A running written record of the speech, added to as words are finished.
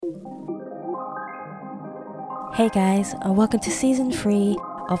Hey guys, and welcome to season 3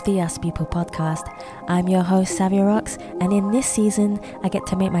 of the Us People podcast. I'm your host, Saviox, and in this season, I get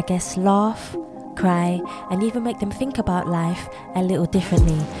to make my guests laugh, cry, and even make them think about life a little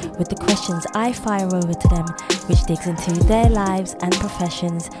differently with the questions I fire over to them, which digs into their lives and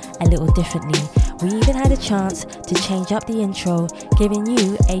professions a little differently. We even had a chance to change up the intro, giving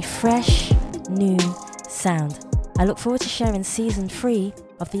you a fresh, new sound. I look forward to sharing season 3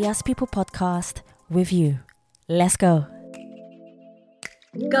 of the Us People podcast with you. Let's go.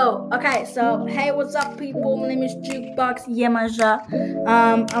 Okay, so hey, what's up, people? My name is Jukebox Imanja.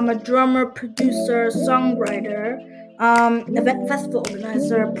 I'm a drummer, producer, songwriter, event festival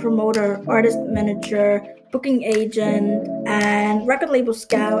organizer, promoter, artist manager, booking agent, and record label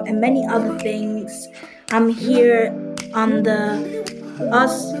scout, and many other things. I'm here on the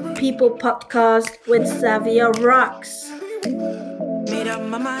Us People podcast with Savia Rocks. Made up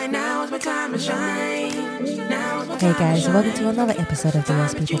my mind, now it's my time to shine. Hey guys, welcome to another episode of the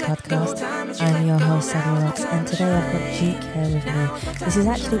Us People podcast. I'm your host, Saviox, and today I've got Juke here with me. This has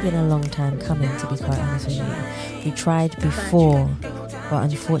actually been a long time coming, to be quite honest with you. We tried before, but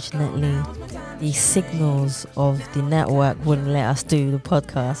unfortunately the signals of the network wouldn't let us do the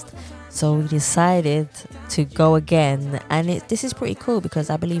podcast. So we decided to go again, and this is pretty cool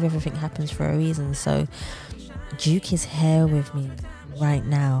because I believe everything happens for a reason. So Juke is here with me right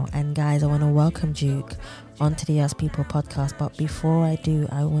now, and guys, I want to welcome Juke onto the Us People podcast. But before I do,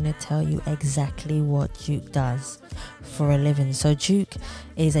 I want to tell you exactly what Juke does for a living. So Juke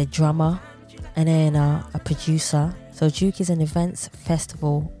is a drummer and then a producer. So Juke is an events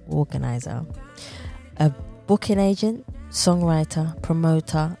festival organizer, a booking agent, songwriter,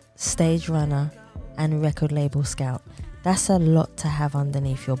 promoter, stage runner, and record label scout. That's a lot to have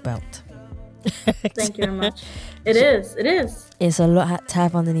underneath your belt. Thank you very much. It is. It's a lot to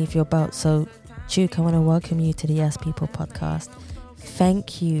have underneath your belt. So Juke, I want to welcome you to the Us People podcast.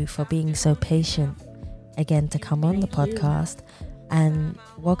 Thank you for being so patient again to come on the podcast. And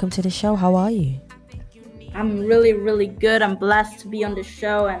welcome to the show. How are you? I'm really, really good. I'm blessed to be on the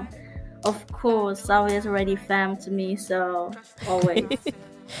show. And of course, Savi is already fam to me. So always.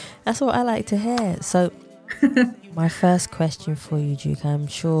 That's what I like to hear. So my first question for you, Juke, I'm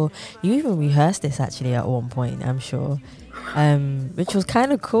sure you even rehearsed this actually at one point, I'm sure. Which was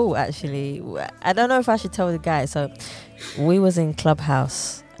kind of cool actually. I don't know if I should tell the guys. So we was in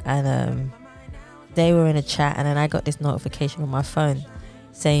Clubhouse and they were in a chat, and then I got this notification on my phone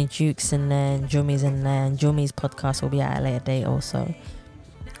saying Juke's in there and Jumi's in there, and Jumi's podcast will be at a later date also.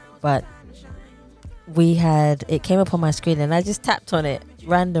 But it came up on my screen and I just tapped on it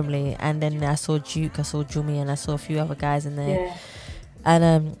randomly, and then I saw Juke, I saw Jumi, and I saw a few other guys in there. Yeah.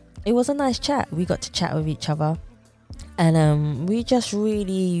 And it was a nice chat. We got to chat with each other, and we just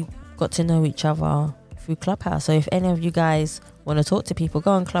really got to know each other through Clubhouse. So if any of you guys want to talk to people,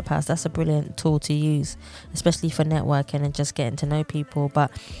 go on Clubhouse. That's a brilliant tool to use, especially for networking and just getting to know people.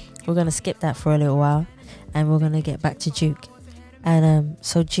 But we're going to skip that for a little while, and we're going to get back to Juke. And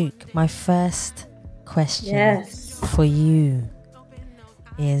so Juke, my first question for you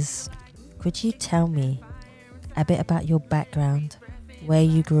is, could you tell me a bit about your background, where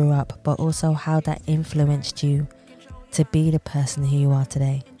you grew up, but also how that influenced you to be the person who you are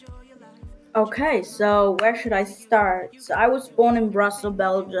today? Okay, so where should I start? So I was born in Brussels,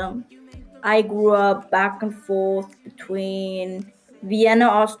 Belgium. I grew up back and forth between Vienna,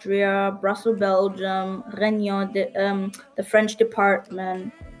 Austria, Brussels, Belgium, Réunion, the French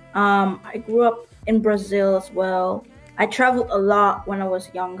department. I grew up in Brazil as well. I traveled a lot when I was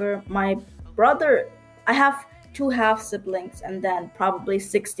younger. My brother, I have 2 half siblings and then probably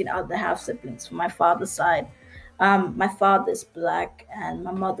 16 other half siblings from my father's side. My father is black and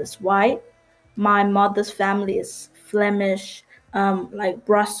my mother's white. My mother's family is Flemish, like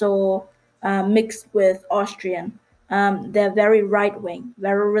Brussels, mixed with Austrian. They're very right-wing,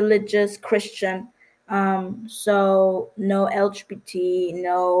 very religious, Christian. So no LGBT,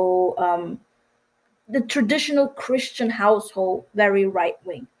 no the traditional Christian household, very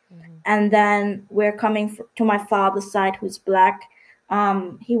right-wing. Mm-hmm. And then we're coming to my father's side, who's black.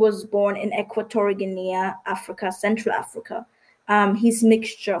 He was born in Equatorial Guinea, Africa, Central Africa. He's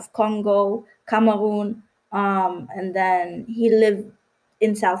mixture of Congo, Cameroon, and then he lived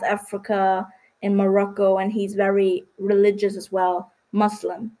in South Africa, in Morocco, and he's very religious as well,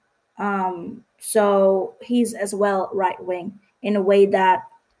 Muslim. So he's as well right-wing in a way that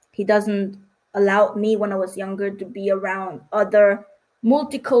he doesn't allow me when I was younger to be around other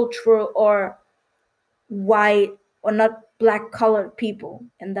multicultural or white or not black colored people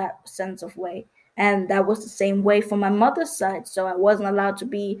in that sense of way. And that was the same way for my mother's side. So I wasn't allowed to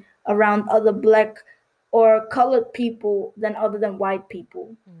be around other black or colored people than other than white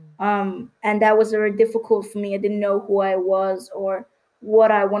people. And that was very difficult for me. I didn't know who I was or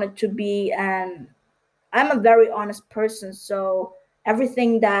what I wanted to be. And I'm a very honest person. So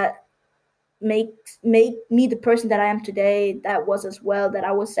everything that make me the person that I am today, that was as well that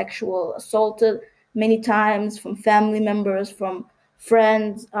I was sexual assaulted many times from family members, from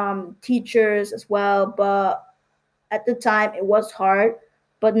friends, teachers as well. But at the time it was hard.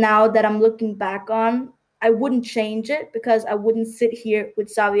 But now that I'm looking back on, I wouldn't change it because I wouldn't sit here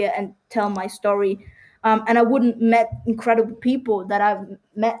with Savia and tell my story. And I wouldn't met incredible people that I've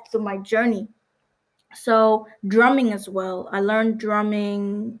met through my journey. So drumming as well. I learned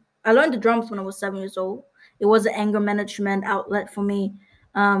drumming. I learned the drums when I was 7 years old. It was an anger management outlet for me.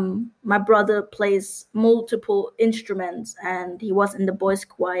 My brother plays multiple instruments, and he was in the boys'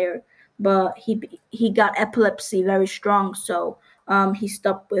 choir, but he got epilepsy very strong, so he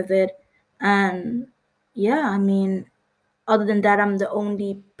stopped with it. And yeah, I mean, other than that, I'm the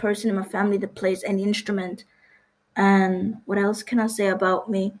only person in my family that plays any instrument. And what else can I say about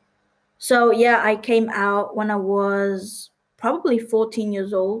me? So yeah, I came out when I was probably 14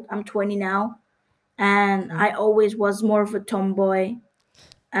 years old. I'm 20 now, and Okay. I always was more of a tomboy.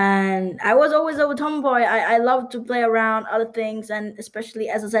 And I was always a tomboy. I love to play around other things, and especially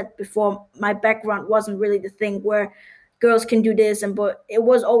as I said before, my background wasn't really the thing where girls can do this, and but it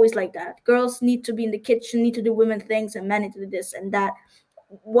was always like that. Girls need to be in the kitchen, need to do women things, and men need to do this and that.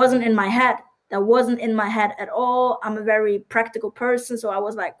 Wasn't in my head. That wasn't in my head at all. I'm a very practical person, so I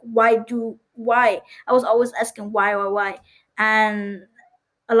was like, why? I was always asking why, and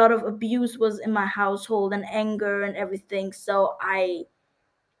a lot of abuse was in my household and anger and everything. So I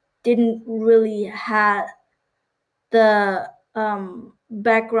didn't really have the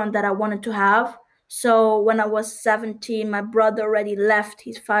background that I wanted to have. So when I was 17, my brother already left.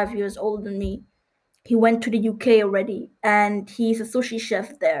 He's 5 years older than me. He went to the UK already, and he's a sushi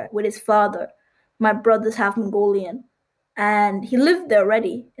chef there with his father. My brother's half Mongolian, and he lived there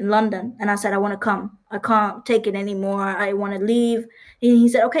already in London. And I said, I want to come. I can't take it anymore. I want to leave. And he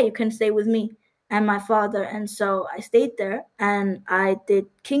said, okay, you can stay with me and my father. And so I stayed there, and I did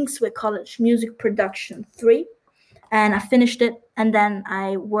Kingsway College Music Production 3, and I finished it. And then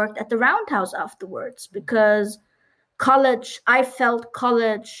I worked at the Roundhouse afterwards because I felt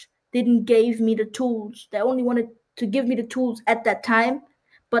college didn't give me the tools. They only wanted to give me the tools at that time,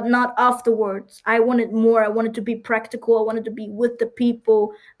 but not afterwards. I wanted more. I wanted to be practical. I wanted to be with the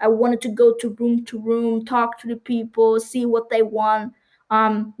people. I wanted to room, talk to the people, see what they want.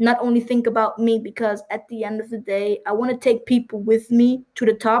 Not only think about me, because at the end of the day, I want to take people with me to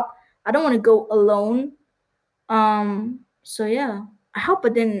the top. I don't want to go alone. So yeah, I hope I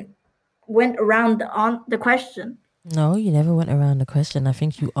didn't went around the question. No, you never went around the question. I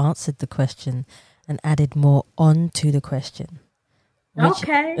think you answered the question and added more on to the question. Which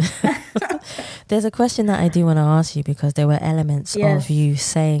Okay. there's a question that I do want to ask you, because there were elements Yes. of you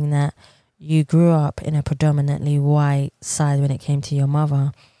saying that you grew up in a predominantly white side when it came to your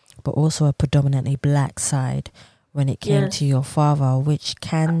mother, but also a predominantly black side when it came to Yes. your father, which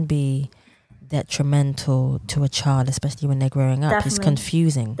can be detrimental to a child, especially when they're growing up. It's Definitely.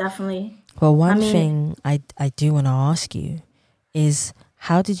 confusing. Definitely. Well, I one mean, thing I do want to ask you is,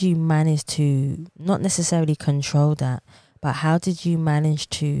 how did you manage to not necessarily control that, but how did you manage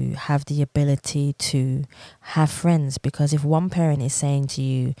to have the ability to have friends? Because if one parent is saying to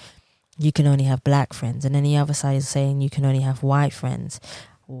you, you can only have black friends, and then the other side is saying you can only have white friends,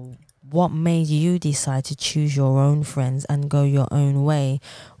 what made you decide to choose your own friends and go your own way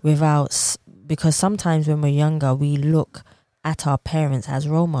without, because sometimes when we're younger, we look at our parents as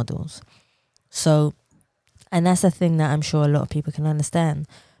role models. So, and that's the thing that I'm sure a lot of people can understand.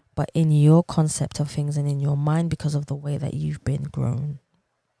 But in your concept of things and in your mind, because of the way that you've been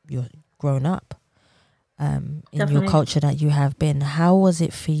you're grown up, in your definitely. culture that you have been, how was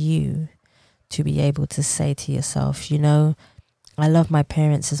it for you to be able to say to yourself, you know, I love my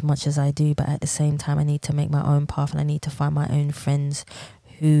parents as much as I do, but at the same time, I need to make my own path and I need to find my own friends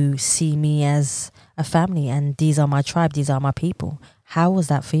who see me as a family, and these are my tribe, these are my people. How was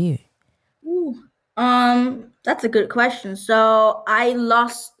that for you? Ooh. That's a good question. So I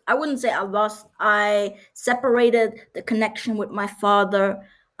wouldn't say I lost. I separated the connection with my father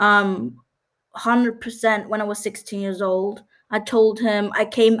 100% when I was 16 years old. I told him, I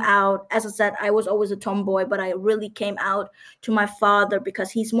came out. As I said, I was always a tomboy, but I really came out to my father because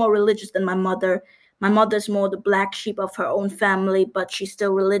he's more religious than my mother. My mother's more the black sheep of her own family, but she's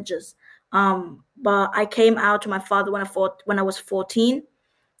still religious. But I came out to my father when I was 14,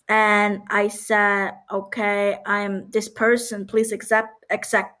 and I said, "Okay, I'm this person. Please accept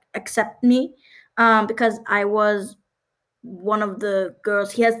me. because I was one of the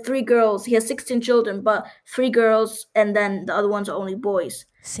girls. He has 3 girls. He has 16 children, but 3 girls, and then the other ones are only boys.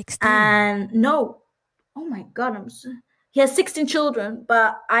 16. And no, oh my god, he has 16 children,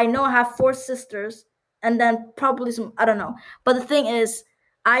 but I know I have 4 sisters, and then probably some, I don't know. But the thing is,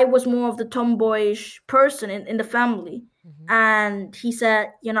 I was more of the tomboyish person in the family. Hmm. And he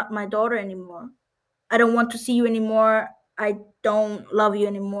said, "You're not my daughter anymore. I don't want to see you anymore. I don't love you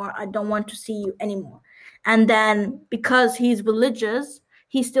anymore. I don't want to see you anymore." And then because he's religious,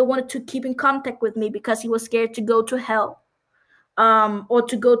 he still wanted to keep in contact with me because he was scared to go to hell, or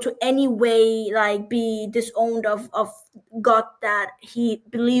to go to any way, like be disowned of God that he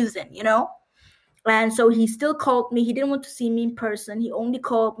believes in. And so he still called me. He didn't want to see me in person. He only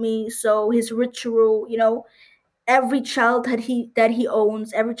called me. So his ritual, every child that he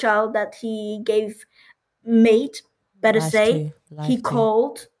owns, every child that he gave mate, better Life say, too. he Life too.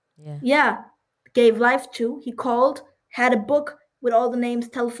 called. Yeah. Yeah, gave life to. He called, had a book with all the names,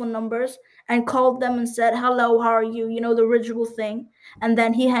 telephone numbers, and called them and said, "Hello, how are you?" The ritual thing. And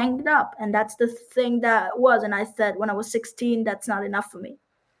then he hanged it up. And that's the thing that was. And I said, when I was 16, that's not enough for me.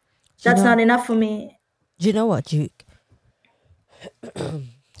 Do you That's know? not enough for me. Do you know what, Duke?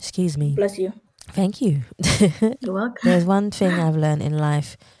 Excuse me. Bless you. Thank you. You're welcome. There's one thing I've learned in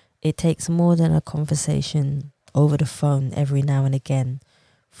life. It takes more than a conversation over the phone every now and again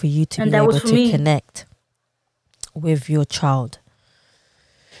for you to And be that was able for to me. connect with your child.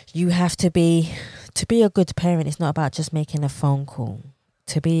 You have to be a good parent. It's not about just making a phone call.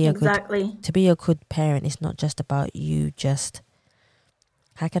 To be a Exactly. good parent, it's not just about you just,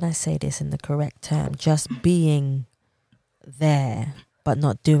 how can I say this in the correct term? Just being there but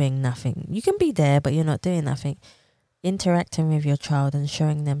not doing nothing. You can be there but you're not doing nothing. Interacting with your child and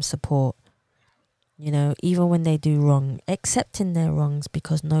showing them support, even when they do wrong, accepting their wrongs,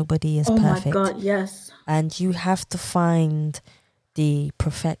 because nobody is Oh my perfect. God, yes. And you have to find the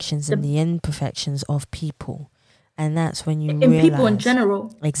perfections and The the imperfections of people. And that's when you in people in realize.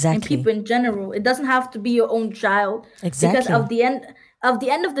 general. In Exactly. people in general. It doesn't have to be your own child. Because of Exactly. the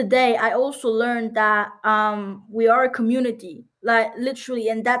end of the day, I also learned that we are a community. Like literally,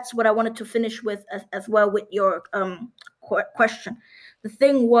 and that's what I wanted to finish with as well with your question. The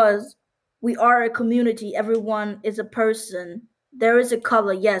thing was, we are a community. Everyone is a person. There is a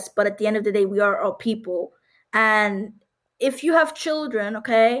color, yes, but at the end of the day, we are all people. And if you have children,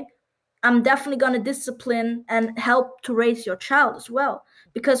 okay, I'm definitely going to discipline and help to raise your child as well,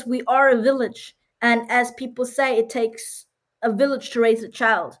 because we are a village. And as people say, it takes a village to raise a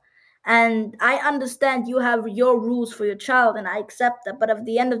child. And I understand you have your rules for your child, and I accept that. But at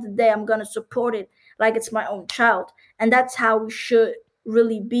the end of the day, I'm going to support it like it's my own child. And that's how we should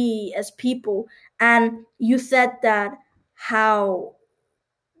really be as people. And you said that, how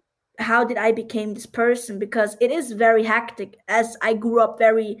did I became this person? Because it is very hectic. As I grew up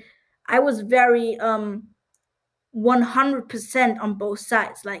I was very 100% on both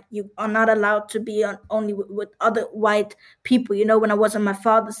sides. Like you are not allowed to be on only with other white people. When I was on my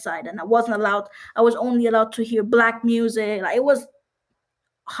father's side, and I was only allowed to hear black music. Like it was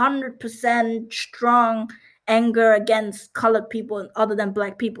 100% strong anger against colored people other than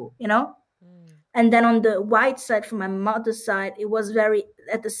black people. Mm. And then on the white side, from my mother's side, it was very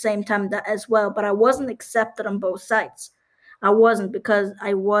at the same time that as well. But I wasn't accepted on both sides. I wasn't, because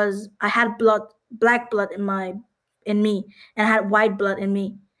I had black blood in me, and I had white blood in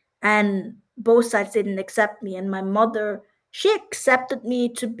me. And both sides didn't accept me. And my mother, she accepted me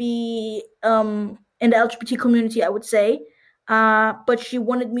to be in the LGBT community, I would say. But she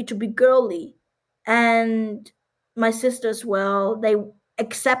wanted me to be girly. And my sister as well, they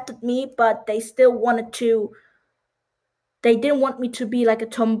accepted me, but they didn't want me to be like a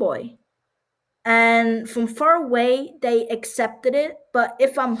tomboy. And from far away, they accepted it. But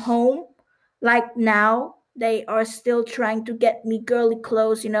if I'm home, like now, they are still trying to get me girly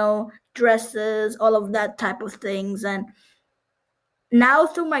clothes, dresses, all of that type of things. And now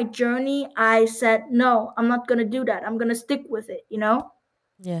through my journey, I said, no, I'm not going to do that. I'm going to stick with it.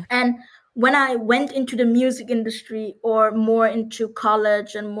 Yeah. And when I went into the music industry, or more into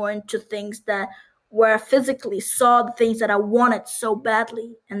college and more into things that where I physically saw the things that I wanted so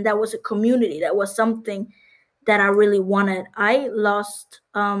badly, and that was a community, that was something that I really wanted. I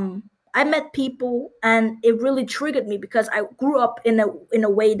met people, and it really triggered me, because I grew up in a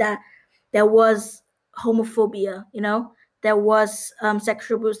way that there was homophobia, there was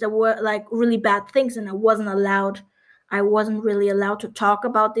sexual abuse, there were like really bad things, and I wasn't really allowed to talk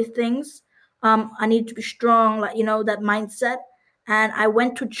about these things. I need to be strong, like that mindset. And I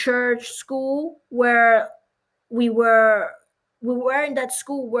went to church school where we were we were in that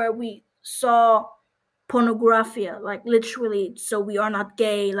school where saw pornography, like literally, so we are not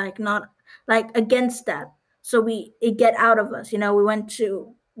gay, like not like against that. So it get out of us, we went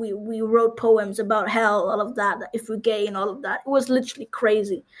to we wrote poems about hell, all of that, if we're gay and all of that. It was literally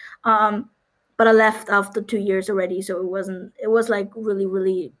crazy. But I left after 2 years already, so it was like really,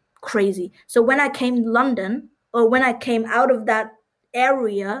 really crazy. So when I came to London, or when I came out of that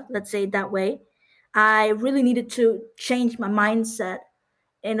area, let's say it that way, I really needed to change my mindset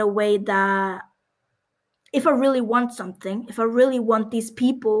in a way that if I really want something, if I really want these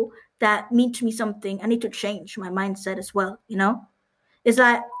people that mean to me something, I need to change my mindset as well. It's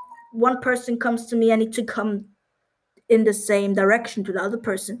like one person comes to me, I need to come in the same direction to the other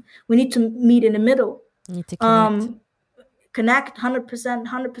person. We need to meet in the middle. You need to connect. Connect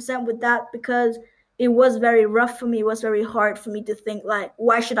 100% with that, because it was very rough for me. It was very hard for me to think like,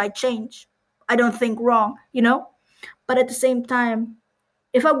 why should I change? I don't think wrong. But at the same time,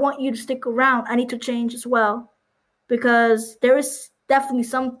 if I want you to stick around, I need to change as well, because there is definitely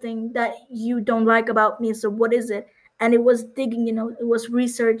something that you don't like about me. So what is it? And it was digging, it was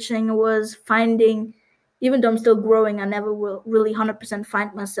researching, it was finding. Even though I'm still growing, I never will really 100%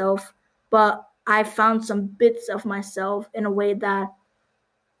 find myself, but I found some bits of myself in a way that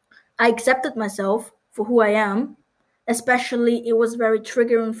I accepted myself for who I am. Especially, it was very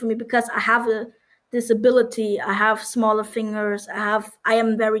triggering for me because I have a disability. I have smaller fingers. I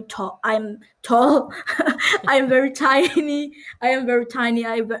am very tall. I'm tall. I am very tiny. I am very tiny.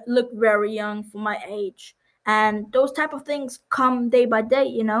 I look very young for my age. And those type of things come day by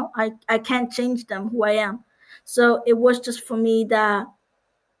day. I can't change them, who I am. So it was just for me that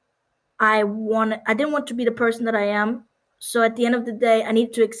I didn't want to be the person that I am. So at the end of the day, I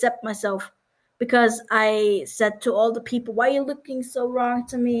need to accept myself, because I said to all the people, why are you looking so wrong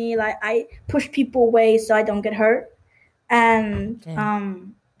to me? Like, I push people away so I don't get hurt. And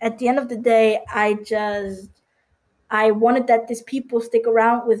at the end of the day, I wanted that these people stick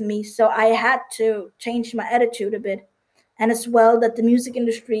around with me. So I had to change my attitude a bit. And as well, that the music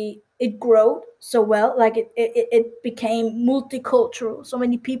industry, it grew so well, like it became multicultural, so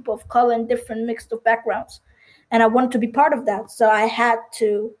many people of color and different mixed of backgrounds, and I wanted to be part of that, so I had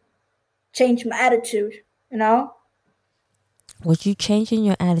to change my attitude. Was you changing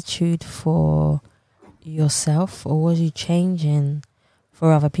your attitude for yourself, or was you changing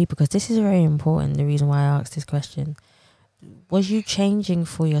for other people? Because this is very important, the reason why I asked this question. Was you changing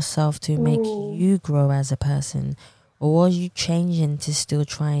for yourself to make you grow as a person, or was you changing to still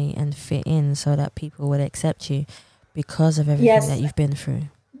try and fit in so that people would accept you because of everything that you've been through?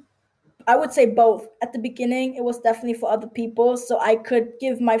 I would say both. At the beginning, it was definitely for other people, so I could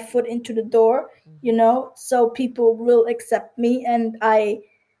give my foot into the door, so people will accept me, and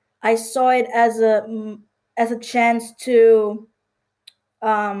I saw it as a chance to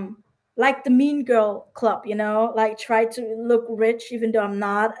like the Mean Girl Club, like try to look rich even though I'm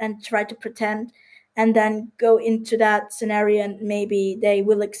not, and try to pretend, and then go into that scenario, and maybe they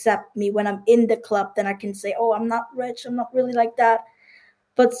will accept me when I'm in the club. Then I can say, oh, I'm not rich, I'm not really like that.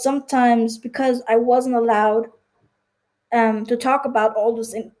 But sometimes, because I wasn't allowed to talk about all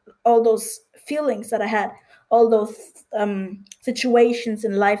those feelings that I had, all those situations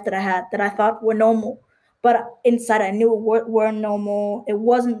in life that I had that I thought were normal, but inside I knew were normal. It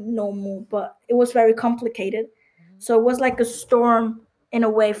wasn't normal, but it was very complicated. So it was like a storm in a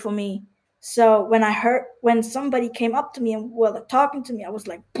way for me. So when somebody came up to me and were like, talking to me, I was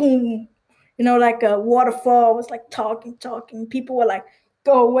like, boom, like a waterfall. I was like talking. People were like,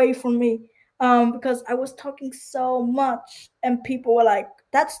 go away from me, because I was talking so much, and people were like,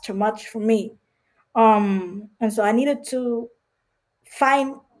 that's too much for me. And so I needed to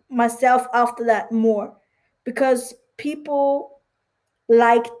find myself after that more, because people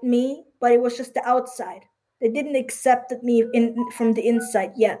liked me, but it was just the outside. They didn't accept me from the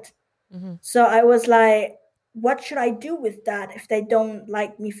inside yet. Mm-hmm. So I was like, what should I do with that if they don't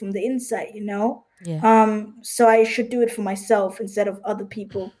like me from the inside, Yeah. So I should do it for myself instead of other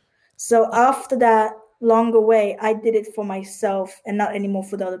people. So after that longer way, I did it for myself and not anymore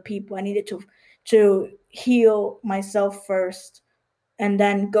for the other people. I needed to heal myself first and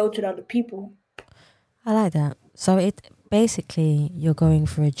then go to the other people. I like that. So it basically, you're going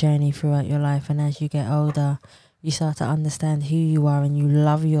through a journey throughout your life, and as you get older, you start to understand who you are, and you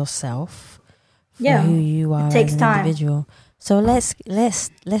love yourself for who you are as an individual. So let's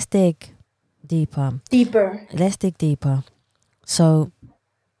dig deeper. Let's dig deeper. So,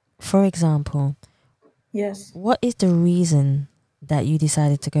 for example, yes, what is the reason that you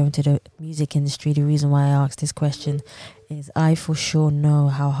decided to go into the music industry? The reason why I asked this question is I for sure know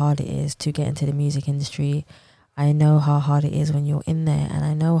how hard it is to get into the music industry. I know how hard it is when you're in there, and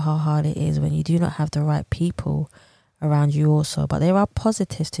I know how hard it is when you do not have the right people around you also. But there are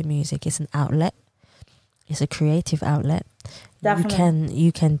positives to music. It's an outlet. It's a creative outlet. Definitely.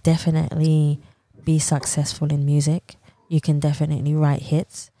 You can definitely be successful in music. You can definitely write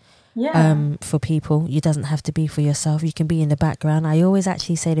hits Yeah. for people. It doesn't have to be for yourself. You can be in the background. I always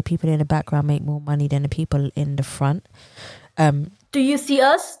actually say the people in the background make more money than the people in the front. Do you see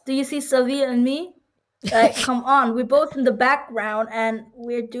us? Do you see Sylvia and me? Like, come on, we're both in the background and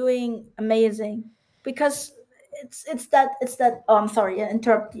we're doing amazing because it's that. Oh, I'm sorry, I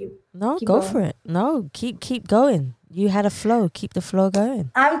interrupt you. No, Keep go for going. it. No, keep going. You had a flow. Keep the flow going.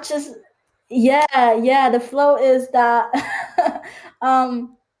 I'm just, yeah. The flow is that.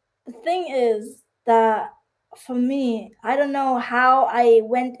 The thing is that for me, I don't know how I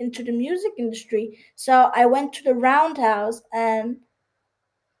went into the music industry. So I went to the Roundhouse and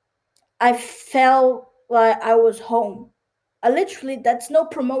I felt like I was home. I literally, that's no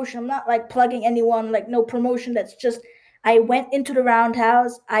promotion. I'm not like plugging anyone, like no promotion. That's just, I went into the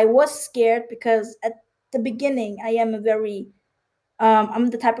Roundhouse. I was scared because at the beginning, I'm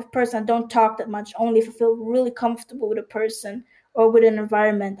the type of person I don't talk that much, only if I feel really comfortable with a person or with an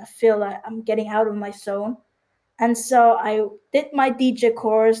environment. I feel like I'm getting out of my zone. And so I did my DJ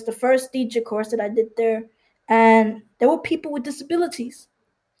course, the first DJ course that I did there. And there were people with disability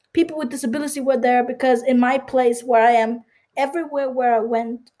were there because in my place where I am, everywhere where I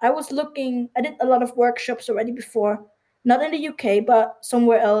went, I was looking. I did a lot of workshops already before, not in the UK, but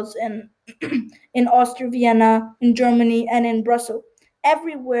somewhere else in in Austria, Vienna, in Germany, and in Brussels.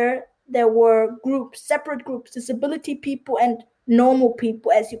 Everywhere there were groups, separate groups, disability people and normal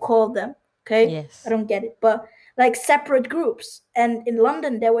people, as you call them. Okay, I Yes. don't get it, but like separate groups. And in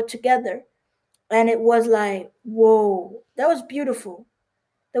London, they were together, and it was like, whoa, that was beautiful.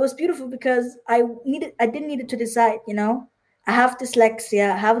 That was beautiful because I didn't need to decide, I have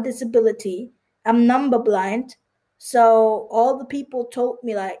dyslexia, I have a disability, I'm number blind. So all the people told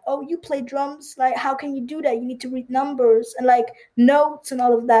me like, oh, you play drums, like how can you do that? You need to read numbers and like notes and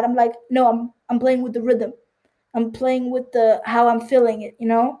all of that. I'm like, no, I'm playing with the rhythm. I'm playing with the how I'm feeling it.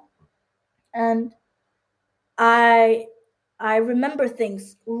 And I I remember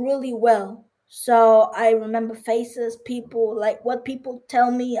things really well. So I remember faces, people, like what people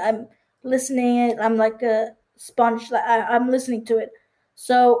tell me. I'm listening it. I'm like a sponge. Like I'm listening to it.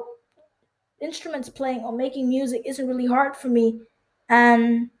 So instruments playing or making music isn't really hard for me.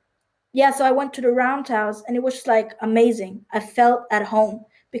 And yeah, so I went to the Roundhouse and it was just like amazing. I felt at home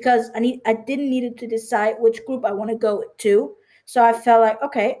because I didn't need to decide which group I want to go to. So I felt like,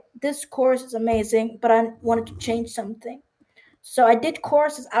 okay, this course is amazing, but I wanted to change something. So I did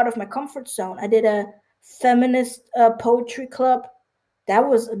courses out of my comfort zone. I did a feminist poetry club. That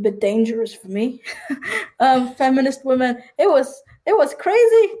was a bit dangerous for me. Feminist women. It was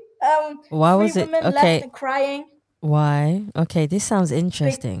crazy. Why Three was it? women left Okay. and crying. Why? Okay, this sounds Big.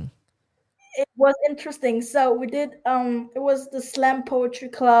 interesting. It was interesting. So we did. It was the slam poetry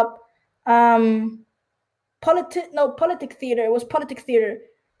club. Um, politic theater. It was politic theater.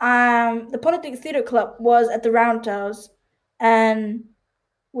 The politic theater club was at the Roundhouse, and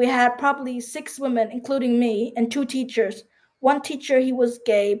we had probably six women, including me, and two teachers. One teacher, he was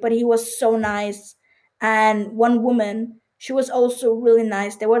gay, but he was so nice. And one woman, she was also really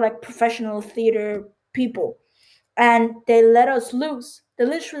nice. They were like professional theater people. And they let us loose. They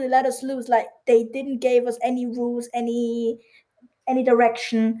literally let us loose. Like they didn't give us any rules, any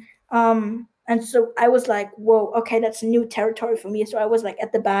direction. And so I was like, whoa, okay, that's new territory for me. So I was like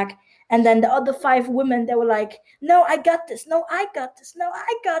at the back. And then the other five women, they were like, no, I got this. No, I got this. No,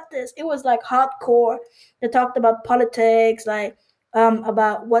 I got this. It was like hardcore. They talked about politics, like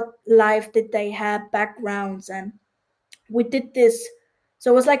about what life did they have, backgrounds. And we did this.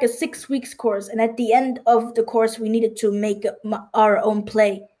 So it was like a 6 weeks course. And at the end of the course, we needed to make our own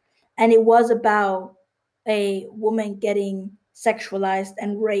play. And it was about a woman getting sexualized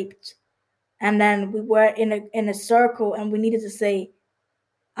and raped. And then we were in a circle and we needed to say,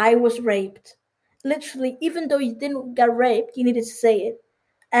 I was raped. Literally, even though you didn't get raped, you needed to say it.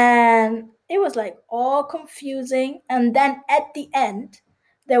 And it was like all confusing. And then at the end,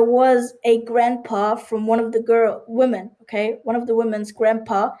 there was a grandpa from one of the women, okay? One of the women's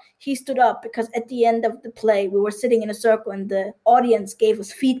grandpa. He stood up because at the end of the play, we were sitting in a circle and the audience gave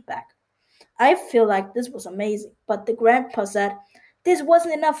us feedback. I feel like this was amazing. But the grandpa said, this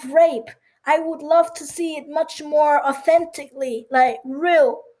wasn't enough rape. I would love to see it much more authentically, like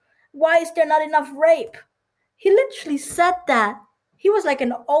real. Why is there not enough rape? He literally said that. He was like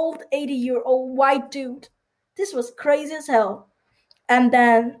an old 80-year-old white dude. This was crazy as hell. And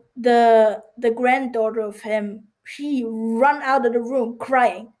then the granddaughter of him, she run out of the room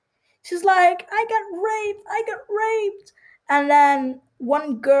crying. She's like, I got raped, I got raped. And then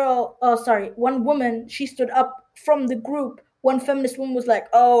one woman, she stood up from the group. One feminist woman was like,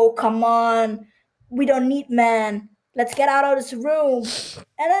 oh, come on, we don't need men, let's get out of this room.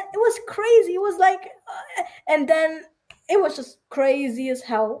 And then it was crazy. It was like and then it was just crazy as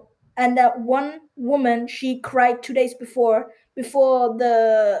hell. And that one woman, she cried 2 days before the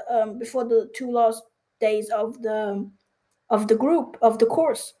two last days of the group of the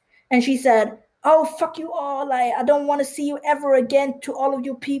course. And she said, oh, fuck you all, like, I don't want to see you ever again, to all of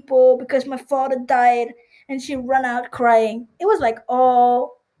you people, because my father died. And she ran out crying. It was like,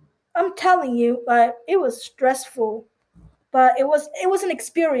 oh, I'm telling you, like, it was stressful, but it was an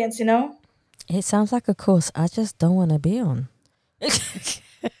experience, you know. It sounds like a course I just don't want to be on.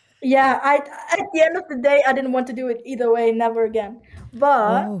 Yeah, I at the end of the day, I didn't want to do it either way, never again.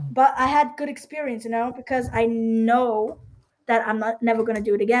 But Oh, but I had good experience, you know, because I know that I'm not never gonna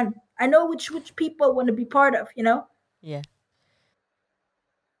do it again. I know which people want to be part of, you know. yeah.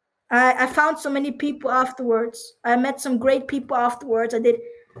 I found so many people afterwards. I met some great people afterwards. I did,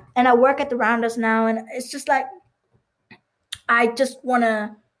 and I work at the Rounders now, and it's just like I just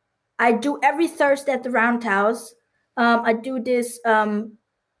wanna. I do every Thursday at the Roundhouse. I do this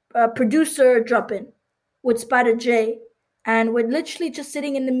producer drop in with Spider J, and we're literally just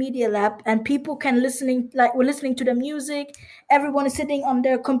sitting in the media lab, and people can listening like we're listening to the music. Everyone is sitting on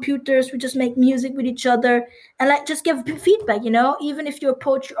their computers. We just make music with each other and like just give feedback. You know, even if you're a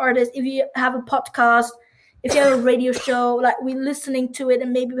poetry artist, if you have a podcast, if you have a radio show, like we're listening to it,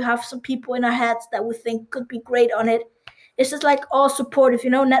 and maybe we have some people in our heads that we think could be great on it. It's just like all supportive, you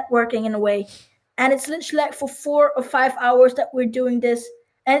know, networking in a way. And it's literally like for 4 or 5 hours that we're doing this,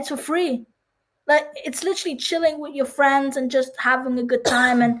 and it's for free. Like it's literally chilling with your friends and just having a good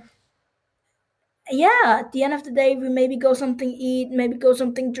time. And yeah, at the end of the day, we maybe go something eat, maybe go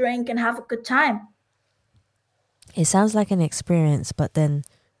something drink, and have a good time. It sounds like an experience, but then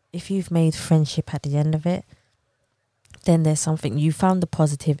if you've made friendship at the end of it, then there's something you found the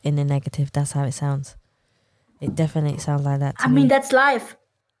positive in the negative. That's how it sounds. It definitely sounds like that to I mean, me. that's life.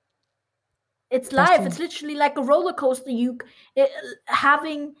 It's That's life. true. It's literally like a roller coaster.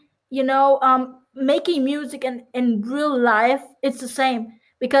 Having, making music and in real life, it's the same,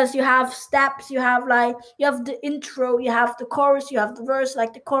 because you have steps, you have the intro, you have the chorus, you have the verse,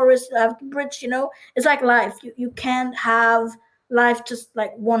 like the chorus, you have the bridge. You know, it's like life. You can't have life just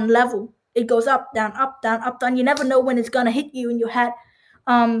like one level. It goes up, down, up, down, up, down. You never know when it's gonna hit you in your head,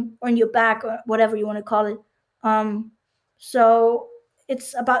 or in your back, or whatever you want to call it. Um, so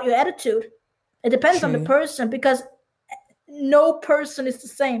it's about your attitude. It depends on the True. person, because no person is the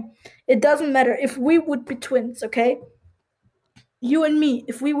same. It doesn't matter if we would be twins, okay? You and me,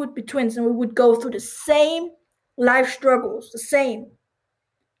 if we would be twins and we would go through the same life struggles, the same,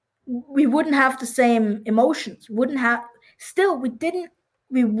 we wouldn't have the same emotions. Wouldn't have still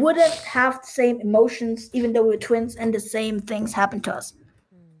we wouldn't have the same emotions even though we're twins and the same things happen to us.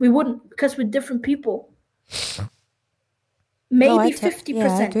 We wouldn't, because we're different people. No, Maybe yeah, I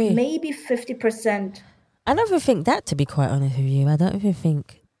 50%, agree. maybe 50%. I don't even think that, to be quite honest with you. I don't even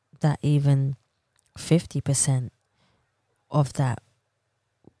think that even 50% of that,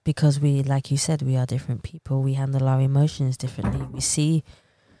 because we, like you said, we are different people. We handle our emotions differently. We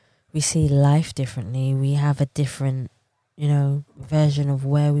see life differently. We have a different, version of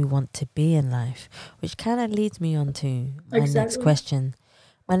where we want to be in life, which kind of leads me on to my next Exactly. question.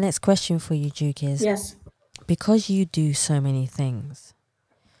 My next question for you, Juke, is Yes. because you do so many things,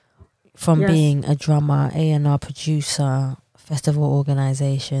 from Yes. being a drummer, A&R producer, festival organizer,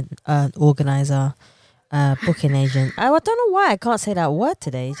 booking agent. I don't know why I can't say that word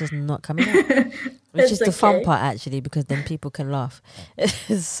today. It's just not coming out. Which is It's the fun okay. part, actually, because then people can laugh.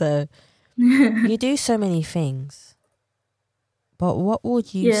 So you do so many things, but what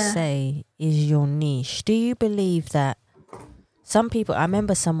would you Yeah. say is your niche? Do you believe that some people? I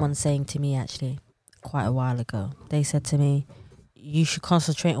remember someone saying to me, actually, quite a while ago. They said to me, "You should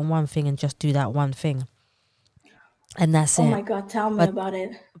concentrate on one thing and just do that one thing, and that's Oh it." my God, tell me But about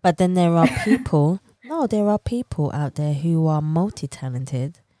it. But then there are people, no, there are people out there who are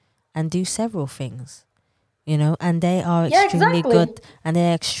multi-talented and do several things, and they are Yeah, extremely exactly. good, and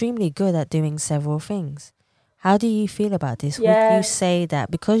they're extremely good at doing several things. How do you feel about this? Would you Yes. say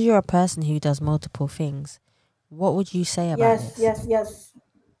that because you're a person who does multiple things, what would you say about Yes, this? yes, yes.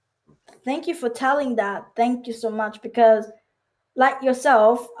 Thank you for telling that. Thank you so much, because like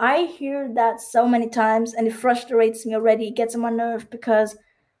yourself, I hear that so many times and it frustrates me already. It gets on my nerve because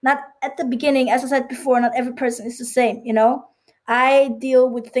not at the beginning, as I said before, not every person is the same, you know? I deal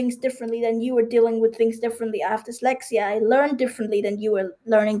with things differently than you are dealing with things differently. I have dyslexia. I learn differently than you are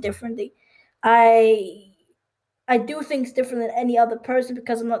learning differently. I I do things different than any other person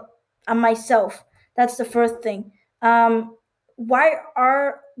because I'm myself. That's the first thing. Why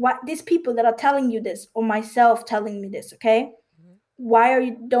these people that are telling you this or myself telling me this, okay?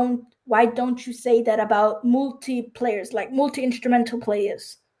 Why don't you say that about multi-players, like multi-instrumental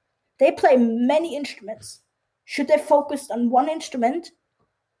players? They play many instruments. Should they focus on one instrument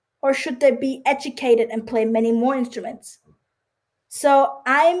or should they be educated and play many more instruments? So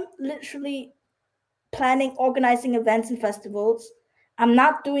I'm literally planning, organizing events and festivals. I'm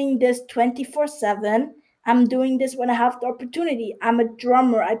not doing this 24/7. I'm doing this when I have the opportunity. I'm a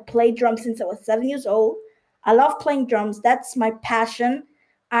drummer. I play drums since I was 7 years old. I love playing drums. That's my passion.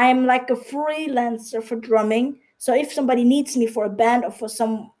 I'm like a freelancer for drumming. So if somebody needs me for a band or for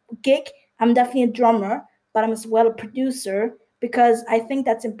some gig, I'm definitely a drummer, but I'm as well a producer because I think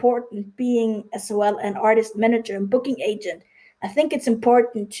that's important, being as well an artist manager and booking agent. I think it's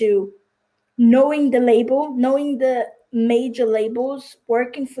important to knowing the label, knowing the major labels,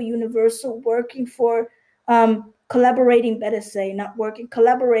 working for Universal, working for collaborating, better say, not working,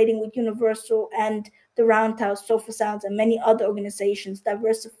 collaborating with Universal and the Roundhouse, Sofa Sounds, and many other organizations,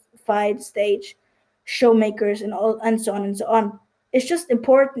 diversified stage, showmakers, and all, and so on and so on. It's just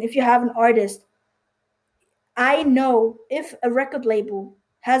important if you have an artist. I know if a record label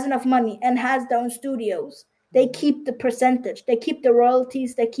has enough money and has their own studios, they keep the percentage, they keep the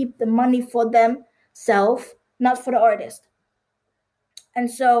royalties, they keep the money for themselves, not for the artist. And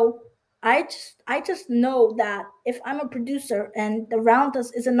so I just know that if I'm a producer and the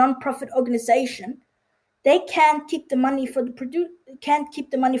Rounders is a non-profit organization, they can't keep the money for the can't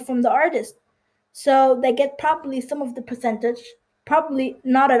keep the money from the artist. So they get probably some of the percentage, probably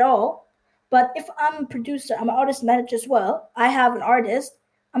not at all. But if I'm a producer, I'm an artist manager as well. I have an artist.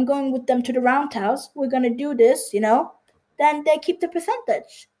 I'm going with them to the Roundhouse. We're gonna do this, Then they keep the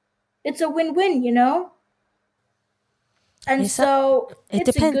percentage. It's a win-win. And It's a, so it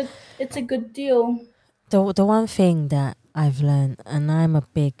depends. it's a good deal. The one thing that I've learned, and I'm a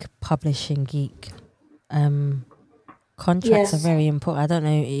big publishing geek, contracts are Yes. very important. I don't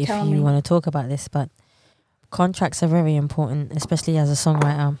know if Tell you me. want to talk about this, but contracts are very important, especially as a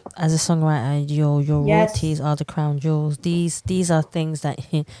songwriter. As a songwriter, your Yes. royalties are the crown jewels. These are things that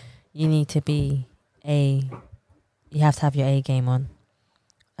you need to be you have to have your A game on.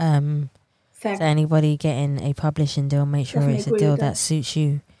 Fact. So anybody getting a publishing deal, make sure Definitely it's a agree deal with that that. suits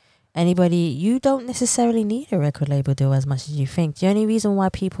you. Anybody, you don't necessarily need a record label deal as much as you think. The only reason why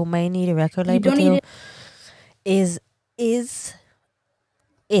people may need a record You label don't need deal it. is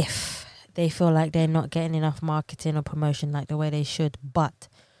if they feel like they're not getting enough marketing or promotion like the way they should. But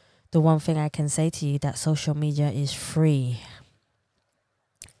the one thing I can say to you, that social media is free.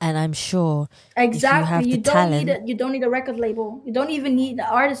 And I'm sure if you Exactly. have the talent, You don't need a record label. You don't even need an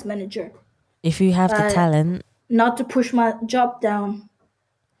artist manager. if you have the talent, Not to push my job down.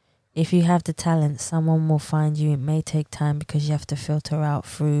 if you have the talent, someone will find you. It may take time because you have to filter out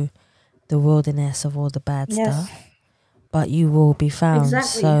through the wilderness of all the bad Yes. stuff, but you will be found.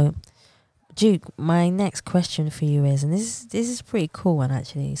 Exactly. So, Juke, my next question for you is, and this is a pretty cool one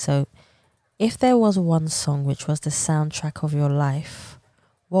actually. So, if there was one song which was the soundtrack of your life,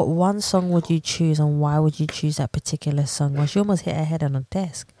 what one song would you choose, and why would you choose that particular song? Well, she almost hit her head on a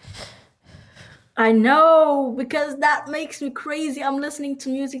desk. I know, because that makes me crazy. I'm listening to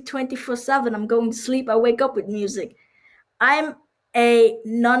music 24/7. I'm going to sleep. I wake up with music. I'm a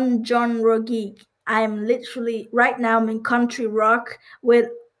non-genre geek. I'm literally right now I'm in country rock with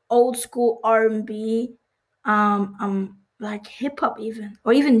old school R&B. I'm like hip hop even,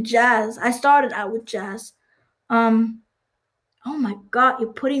 or even jazz. I started out with jazz. Um, oh my god,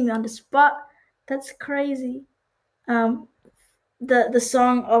 you're putting me on the spot. That's crazy. Um, the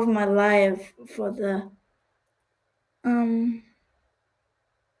song of my life for the um.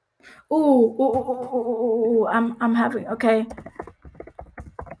 Ooh, I'm having okay.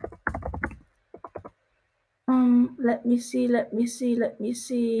 Let me see, let me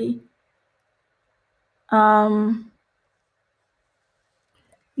see. Um,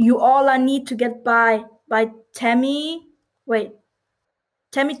 You All I Need to Get by Tammy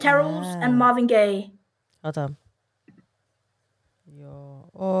Terrells and Ah, Marvin Gaye. hold on. You're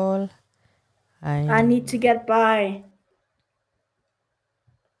all I Need to Get By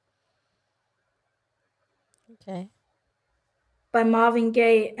okay. by Marvin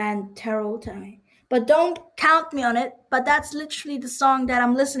Gaye and Terrell Tammy. But don't count me on it. But that's literally the song that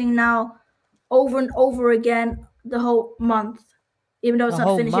I'm listening now over and over again the whole month. even though it's A not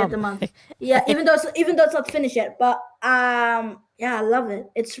whole finished yet the month. month. Yeah, even though it's not finished yet, but yeah, I love it.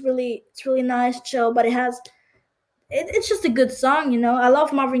 It's really nice, chill, but it's just a good song, you know. I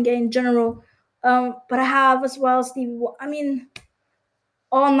love Marvin Gaye in general, but I have as well I mean,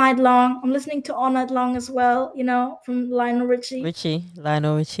 All Night Long. I'm listening to All Night Long as well, you know, from Lionel Richie.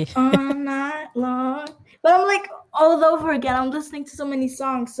 Lionel Richie. All night long, but I'm like all over again. I'm listening to so many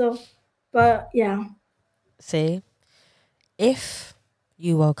songs, so but yeah, See, if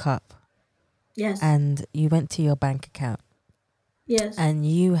you woke up yes, and you went to your bank account yes, and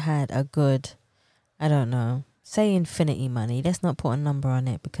you had a good, I don't know, say infinity money. Let's not put a number on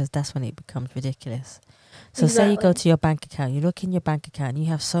it because that's when it becomes ridiculous. So say you go exactly. to your bank account, you look in your bank account and you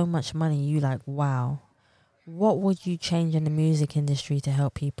have so much money, you like, wow, what would you change in the music industry to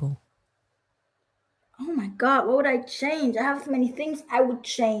help people? Oh my God, what would I change? I have so many things I would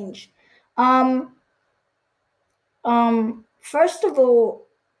change. Um, First of all,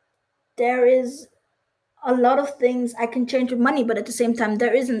 there is a lot of things I can change with money, but at the same time,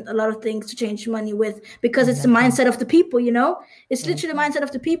 there isn't a lot of things to change money with because it's the Exactly. mindset of the people, you know? It's Very literally the true. mindset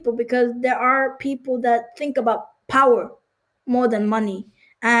of the people because there are people that think about power more than money.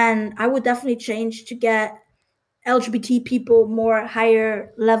 And I would definitely change to get LGBT people more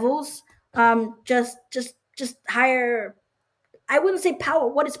higher levels. Just higher. I wouldn't say power.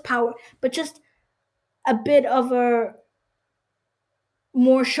 What is power? But just a bit of a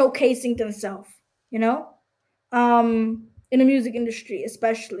more showcasing themselves. You know, in the music industry,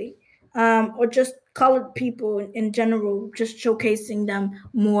 especially, or just colored people in general, just showcasing them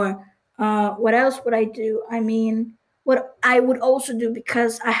more. What else would I do? I mean, what I would also do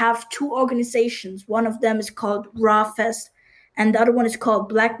because I have two organizations. One of them is called Raw Fest, and the other one is called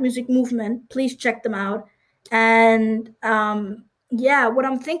Black Music Movement. Please check them out. And yeah, what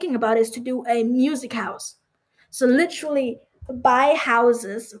I'm thinking about is to do a music house. So literally buy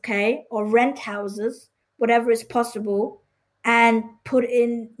houses, okay, or rent houses, whatever is possible, and put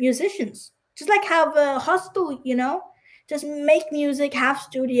in musicians. Just like have a hostel, you know, just make music, have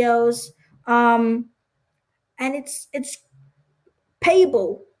studios, and it's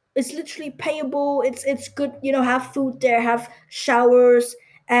payable. It's literally payable. It's good, you know. Have food there, have showers,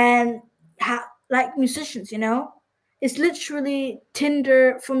 and have like musicians, you know. It's literally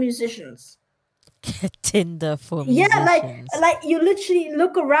Tinder for musicians. Tinder for Yeah, musicians. like you literally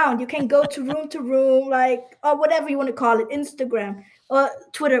look around. You can go to room, like or whatever you want to call it, Instagram or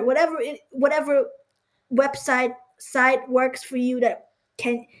Twitter, whatever website site works for you that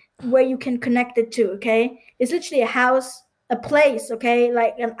can where you can connect it to. Okay, it's literally a house, a place. Okay,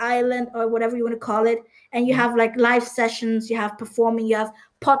 like an island or whatever you want to call it, and you Yeah. have like live sessions. You have performing. You have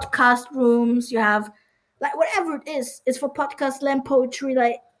podcast rooms. You have like whatever it is. It's for podcast, slam poetry,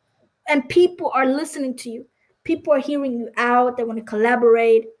 like and people are listening to you. People are hearing you out. They want to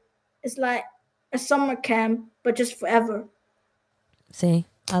collaborate. It's like a summer camp, but just forever. See,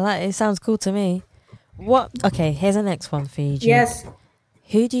 I like it. Sounds cool to me. What? Okay, here's the next one for you, Juke. Yes,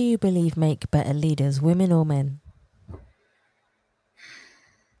 Who do you believe make better leaders, women or men?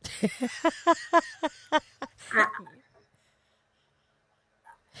 I,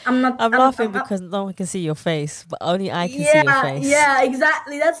 I'm not. I'm laughing because no one can see your face, but only I can see your Yeah, face. yeah,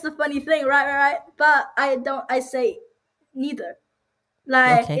 exactly. That's the funny thing, right. But I don't. I say neither.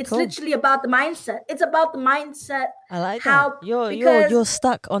 Like Okay, it's cool. literally about the mindset. It's about the mindset. I like that. How You're because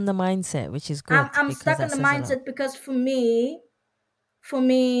stuck on the mindset, which is good I'm because stuck on that the says a lot. mindset because for me,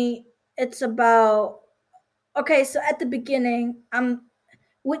 it's about okay. So at the beginning, I'm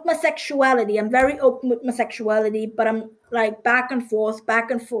with my sexuality. I'm very open with my sexuality, but I'm like back and forth,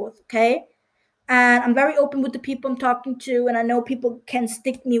 okay? And I'm very open with the people I'm talking to, and I know people can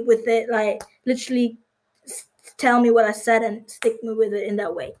stick me with it, like literally tell me what I said and stick me with it in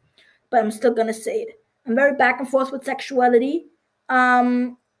that way. But I'm still gonna say it. I'm very back and forth with sexuality.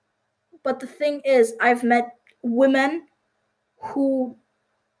 Um, but the thing is, I've met women who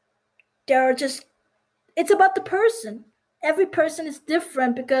they're just it's about the person. Every person is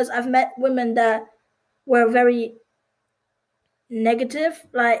different because I've met women that were very negative.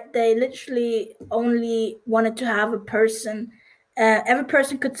 Like they literally only wanted to have a person. Every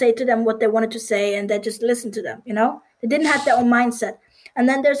person could say to them what they wanted to say, and they just listened to them. You know, they didn't have their own mindset. And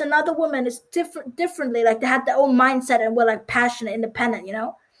then there's another woman. It's differently. Like they had their own mindset and were like passionate, independent. You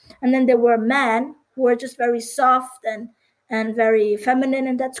know, and then there were men who were just very soft and very feminine,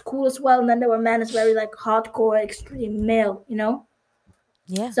 and that's cool as well. And then there were men that's very like hardcore, extreme male. You know,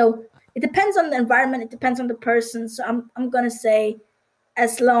 Yeah. so it depends on the environment. It depends on the person. So I'm gonna say,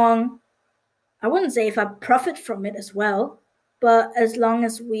 as long I wouldn't say if I profit from it as well, but as long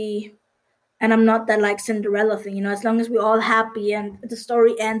as we And I'm not that like Cinderella thing, as long as we're all happy and the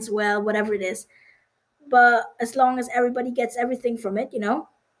story ends well, whatever it is. But as long as everybody gets everything from it,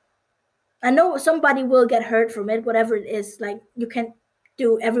 I know somebody will get hurt from it, whatever it is. Like, you can't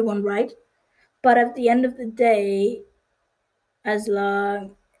do everyone right. But at the end of the day, as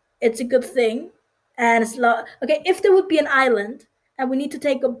long it's a good thing, and as long okay, if there would be an island and we need to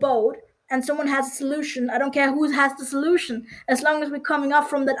take a boat and someone has a solution, I don't care who has the solution, as long as we're coming off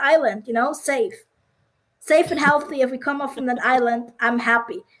from that island, safe and healthy. If we come off from that island, I'm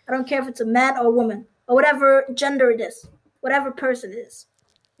happy. I don't care if it's a man or a woman or whatever gender it is, whatever person it is,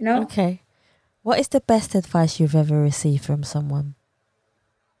 you know. Okay. What is the best advice you've ever received from someone?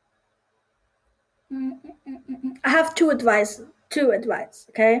 I have two advice.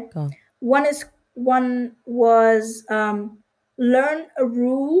 Okay, Go on. one was learn a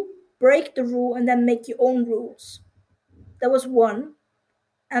rule, break the rule, and then make your own rules. That was one.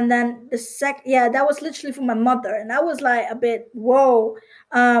 And then the yeah, that was literally from my mother, and I was like a bit whoa.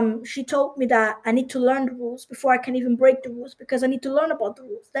 She told me that I need to learn the rules before I can even break the rules, because I need to learn about the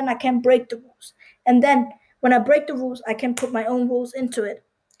rules, then I can break the rules, and then when I break the rules I can put my own rules into it.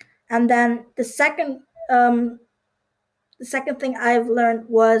 And then the second thing I've learned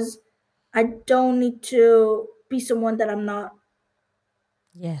was I don't need to be someone that I'm not.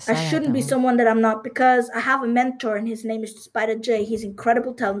 Yes, I I like shouldn't that be one. someone that I'm not, because I have a mentor and his name is Spider J. He's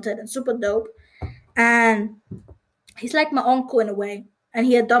incredible talented and super dope. And he's like my uncle in a way. And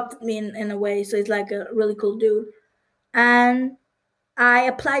he adopted me in a way. So he's like a really cool dude. And I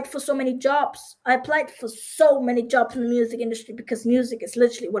applied for so many jobs. I applied for so many jobs in the music industry because music is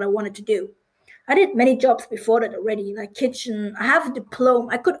literally what I wanted to do. I did many jobs before that already, like kitchen. I have a diploma.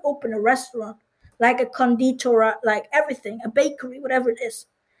 I could open a restaurant, like a conditor, like everything, a bakery, whatever it is.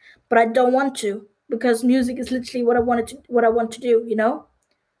 But I don't want to, because music is literally what I want to do.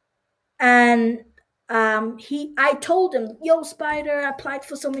 And I told him, yo, Spider, I applied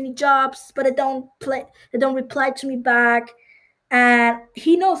for so many jobs, but they don't reply to me back. And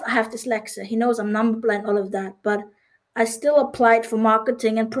he knows I have dyslexia. He knows I'm number blind, all of that. But I still applied for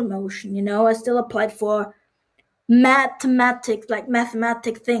marketing and promotion. I still applied for mathematics, like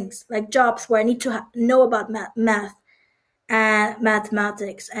mathematic things, like jobs where I need to know about math and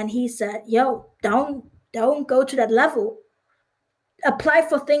mathematics. And he said, yo, don't go to that level. Apply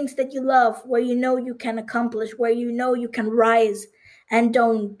for things that you love, where you know you can accomplish, where you know you can rise, and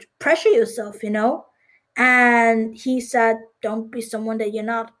don't pressure yourself. And he said, don't be someone that you're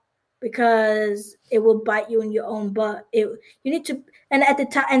not, because it will bite you in your own butt. You need to. And at the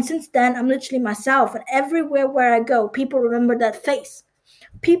time, and since then, I'm literally myself, and everywhere where I go, people remember that face.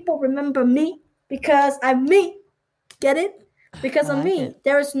 People remember me because I'm me. Get it? Because I of like it. me,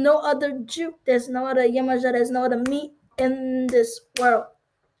 there is no other Juke, there's no other Imanja, there's no other me in this world,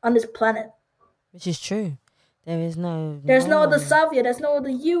 on this planet. Which is true. There is There's no no other one. Savia, there's no other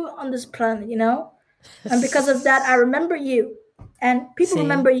you on this planet. And because of that, I remember you, and people See?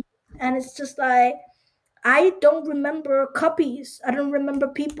 remember you, and it's just like I don't remember copies. I don't remember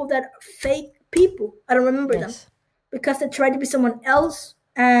people that are fake people. I don't remember them Yes. because they try to be someone else,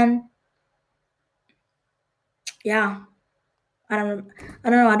 and yeah, I don't. I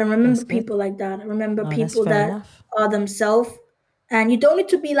don't know. I don't remember That's good. people like that. I remember No, that's people fair that enough. are themselves, and you don't need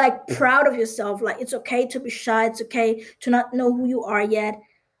to be like proud of yourself. Like, it's okay to be shy. It's okay to not know who you are yet.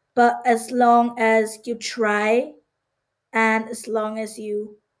 But as long as you try, and as long as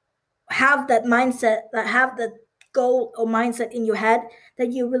you have that mindset, that have that goal or mindset in your head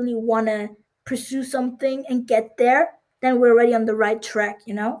that you really want to pursue something and get there, then we're already on the right track.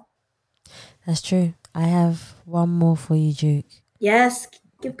 That's true. I have one more for you, Duke. Yes,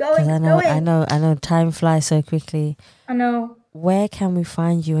 keep Because going, keep going. I know time flies so quickly. I know. Where can we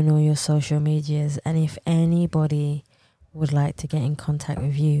find you on all your social medias? And if anybody would like to get in contact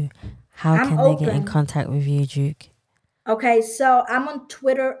with you, how I'm can they get in open. contact with you, Duke? Okay, so I'm on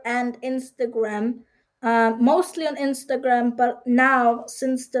Twitter and Instagram, mostly on Instagram, but now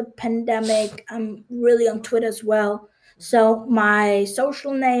since the pandemic, I'm really on Twitter as well. So my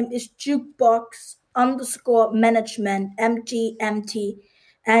social name is Jukebox underscore management, MGMT.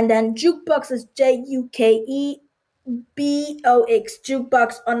 And then Jukebox is Jukebox,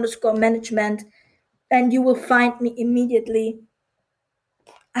 Jukebox underscore management. And you will find me immediately.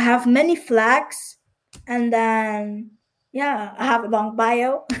 I have many flags, and then yeah, I have a long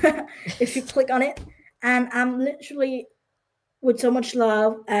bio if you click on it, and I'm literally with so much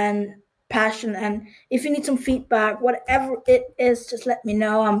love and passion. And if you need some feedback, whatever it is, just let me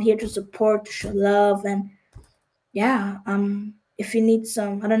know. I'm here to support, to show love, and yeah, if you need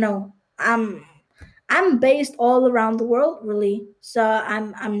some, I don't know, I'm based all around the world, really. So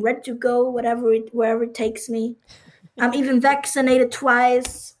I'm ready to go wherever it takes me. I'm even vaccinated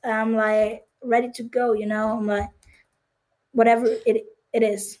twice. I'm like ready to go. I'm like whatever it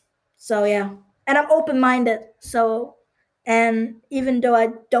is. So yeah, and I'm open minded. So, and even though I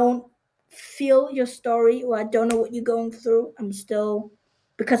don't feel your story or I don't know what you're going through, I'm still,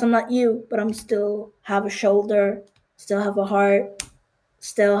 because I'm not you, but I'm still have a shoulder, still have a heart,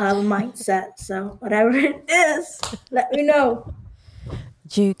 still have a mindset. So whatever it is, let me know.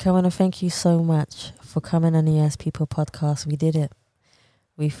 Juke, I want to thank you so much for coming on the Yes People podcast. We did it.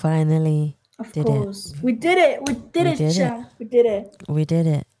 We finally did it. We did it. We did it, Chan. We did it. We did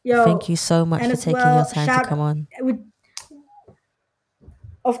it. Yo, thank you so much for taking your time to come on.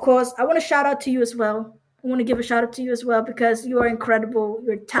 Of course, I want to shout out to you as well. I want to give a shout out to you as well because you are incredible.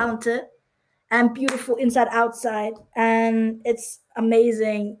 You're talented and beautiful inside outside, and it's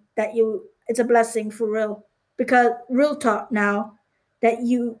amazing that it's a blessing for real, because real talk now that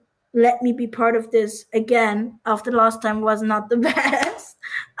you let me be part of this again after last time was not the best.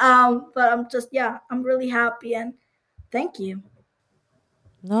 But I'm really happy and thank you.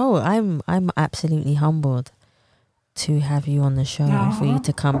 No, I'm absolutely humbled to have you on the show, for you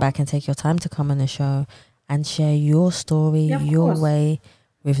to come back and take your time to come on the show and share your story, your way,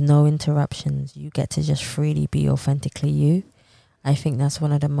 with no interruptions. You get to just freely be authentically you. I think that's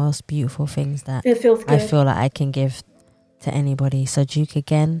one of the most beautiful things that I feel like I can give to anybody. So Juke,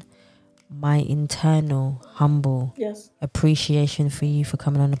 again, my internal humble appreciation for you for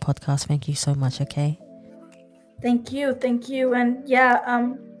coming on the podcast. Thank you so much. Okay, thank you, and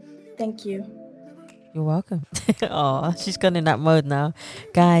thank you. You're welcome. Oh, she's gone in that mode now.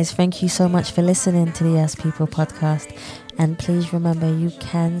 Guys, thank you so much for listening to the Yes People podcast. And please remember, you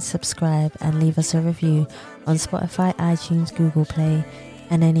can subscribe and leave us a review on Spotify, iTunes, Google Play,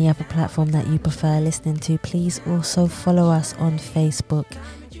 and any other platform that you prefer listening to. Please also follow us on Facebook,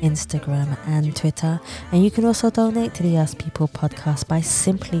 Instagram, and Twitter. And you can also donate to the Yes People podcast by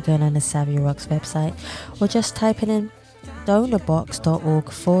simply going on the Savvy Rocks website or just typing in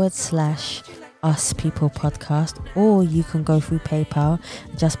donorbox.org/Us People Podcast, or you can go through PayPal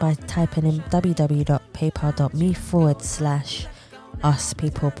just by typing in www.paypal.me/Us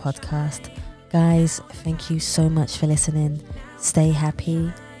People Podcast. Guys, thank you so much for listening. Stay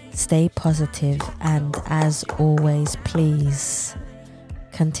happy, stay positive, and as always, please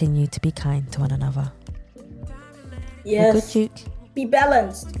continue to be kind to one another. Yes. Good, Juke. Be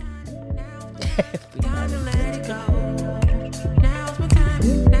balanced.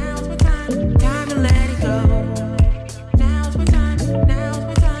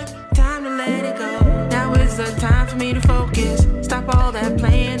 Time for me to focus. Stop all that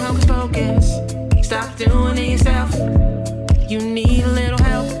playing hocus pocus. Stop doing it yourself. You need a little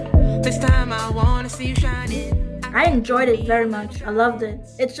help. This time I want to see you shining. I enjoyed it very much. I loved it.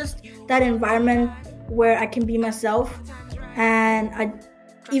 It's just that environment where I can be myself, and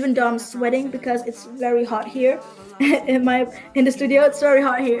even though I'm sweating because it's very hot here in the studio, it's very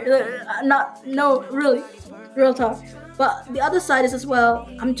hot here. Really, real talk. But the other side is as well.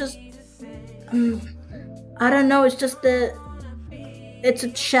 I'm just. I don't know, it's just it's a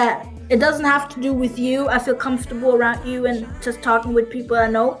chat. It doesn't have to do with you. I feel comfortable around you and just talking with people I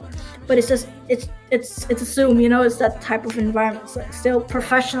know. But it's just, it's a Zoom, it's that type of environment. It's like still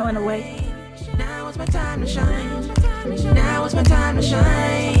professional in a way. Now it's my time to shine. Now it's my time to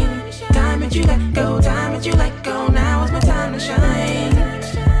shine. Time that you let go, time that you let go. Now it's my time to shine.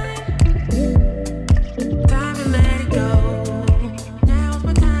 Time to let it go.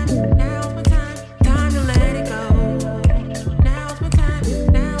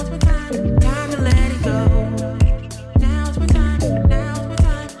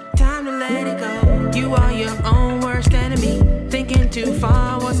 Too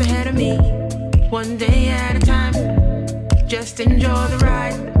far, what's ahead of me? One day at a time. Just enjoy the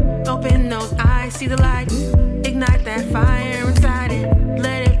ride. Open those eyes, see the light. Ignite that fire inside it.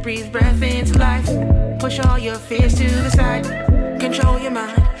 Let it breathe breath into life. Push all your fears to the side. Control your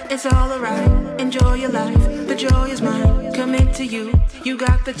mind, it's all alright. Enjoy your life, the joy is mine. Commit to you, you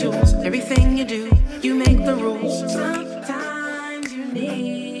got the tools. Everything you do, you make the rules.